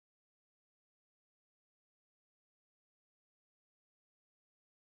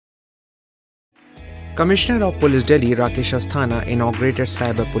Commissioner of Police Delhi Rakesh Asthana inaugurated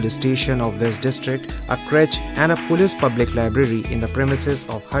Cyber Police Station of West District, a crèche and a police public library in the premises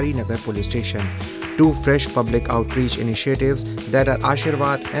of Harinagar Police Station. Two fresh public outreach initiatives that are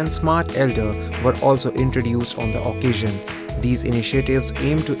Ashirwad and Smart Elder were also introduced on the occasion. These initiatives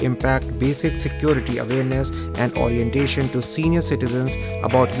aim to impact basic security awareness and orientation to senior citizens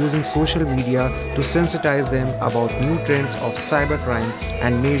about using social media to sensitize them about new trends of cybercrime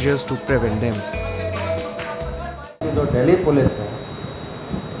and measures to prevent them. जो Delhi police है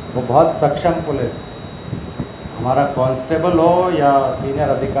वो बहुत सक्षम police, हमारा constable हो या senior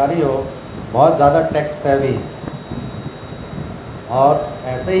अधिकारी हो, बहुत ज़्यादा टेक सेवी, और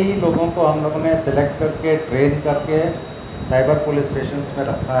ऐसे ही लोगों को हम लोगों ने सिलेक्ट करके ट्रेन करके साइबर पुलिस स्टेशंस में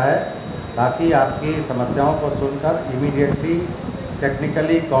रखा है ताकि आपकी समस्याओं को सुनकर इमीडिएटली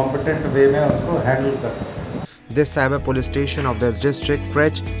टेक्निकली कॉम्पिटेंट वे में उसको हैंडल कर सकें। This Cyber Police Station of West District,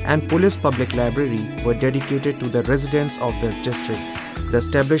 crèche and Police Public Library were dedicated to the residents of West District. The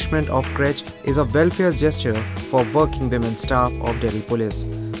establishment of crèche is a welfare gesture for working women staff of Delhi Police.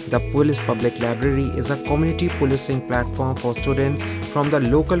 The Police Public Library is a community policing platform for students from the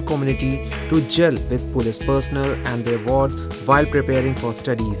local community to gel with police personnel and their wards while preparing for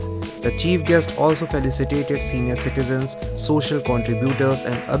studies. The chief guest also felicitated senior citizens, social contributors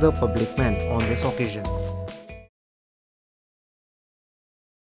and other public men on this occasion.